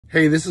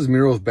Hey, this is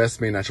Miro with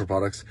Best Made Natural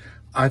Products.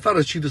 I thought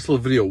I'd shoot this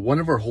little video. One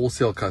of our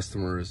wholesale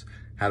customers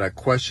had a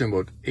question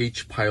about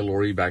H.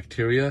 pylori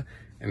bacteria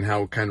and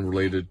how it kind of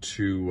related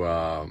to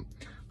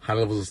high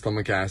levels of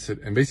stomach acid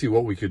and basically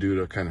what we could do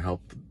to kind of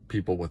help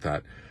people with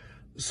that.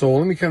 So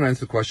let me kind of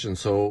answer the question.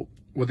 So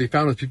what they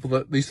found is people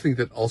that they used to think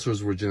that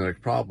ulcers were a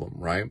genetic problem,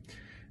 right?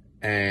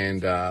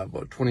 And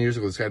about 20 years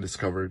ago, this guy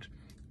discovered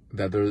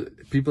that there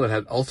people that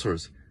had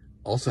ulcers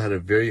also had a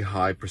very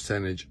high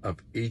percentage of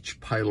H.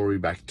 pylori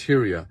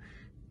bacteria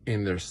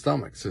in their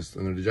stomach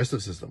system, in their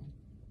digestive system.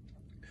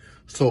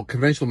 So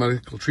conventional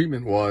medical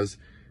treatment was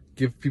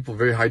give people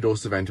very high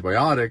doses of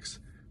antibiotics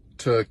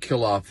to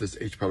kill off this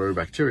H. pylori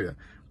bacteria.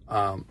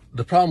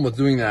 The problem with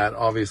doing that,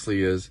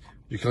 obviously, is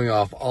you're killing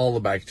off all the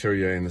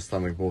bacteria in the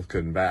stomach, both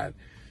good and bad.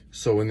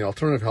 So in the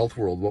alternative health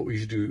world, what we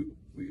should do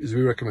is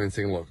we recommend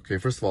saying, look, okay,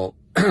 first of all,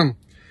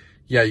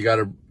 yeah, you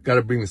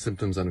gotta bring the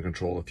symptoms under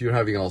control. If you're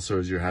having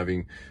ulcers, you're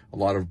having a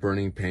lot of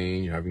burning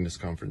pain, you're having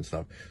discomfort and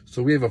stuff.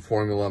 So we have a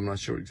formula. I'm not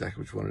sure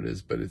exactly which one it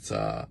is, but it's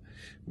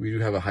we do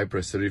have a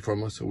hyperacidity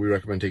formula. So we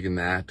recommend taking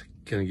that,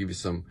 kind of give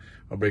you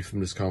a break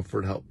from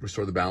discomfort, help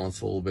restore the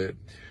balance a little bit.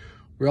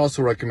 We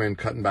also recommend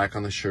cutting back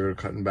on the sugar,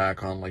 cutting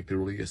back on like the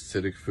really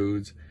acidic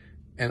foods,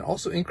 and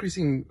also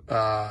increasing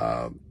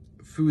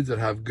foods that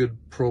have good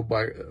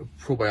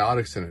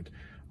probiotics in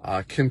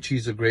it. Kimchi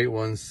is a great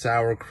one,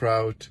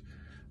 sauerkraut.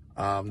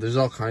 There's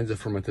all kinds of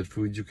fermented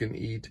foods you can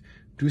eat.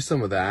 Do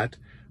some of that.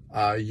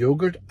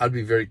 Yogurt, I'd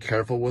be very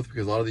careful with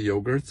because a lot of the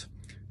yogurts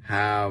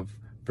have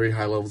very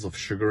high levels of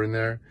sugar in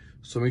there.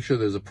 So make sure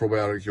there's a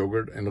probiotic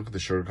yogurt and look at the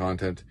sugar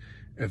content.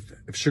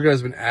 If sugar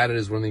has been added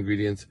as one of the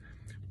ingredients,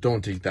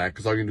 don't take that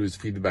because all you can do is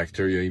feed the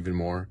bacteria even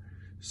more.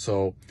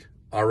 So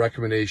our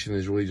recommendation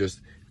is really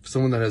just if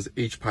someone that has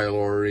H.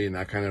 pylori and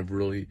that kind of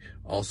really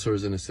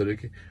ulcers and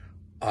acidic,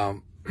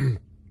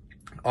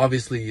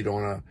 obviously you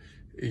don't want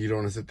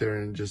to sit there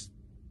and just,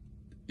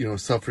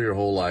 suffer your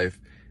whole life.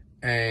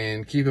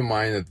 And keep in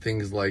mind that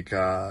things like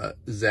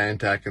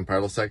Zantac and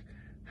Prilosec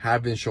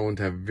have been shown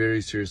to have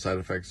very serious side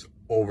effects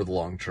over the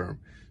long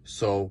term.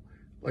 So,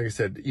 like I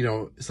said,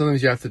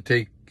 sometimes you have to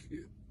take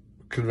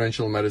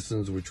conventional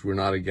medicines, which we're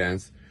not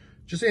against.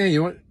 Just say, hey, you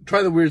know what?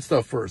 Try the weird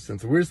stuff first. And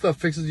if the weird stuff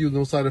fixes you with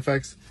no side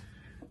effects,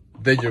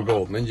 then you're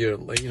golden. Then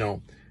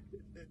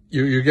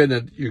you're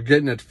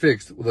getting it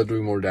fixed without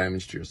doing more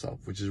damage to yourself,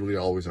 which is really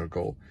always our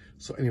goal.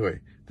 So anyway,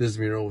 this is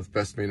Miro with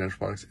Best Made Natural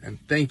Products, and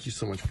thank you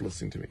so much for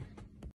listening to me.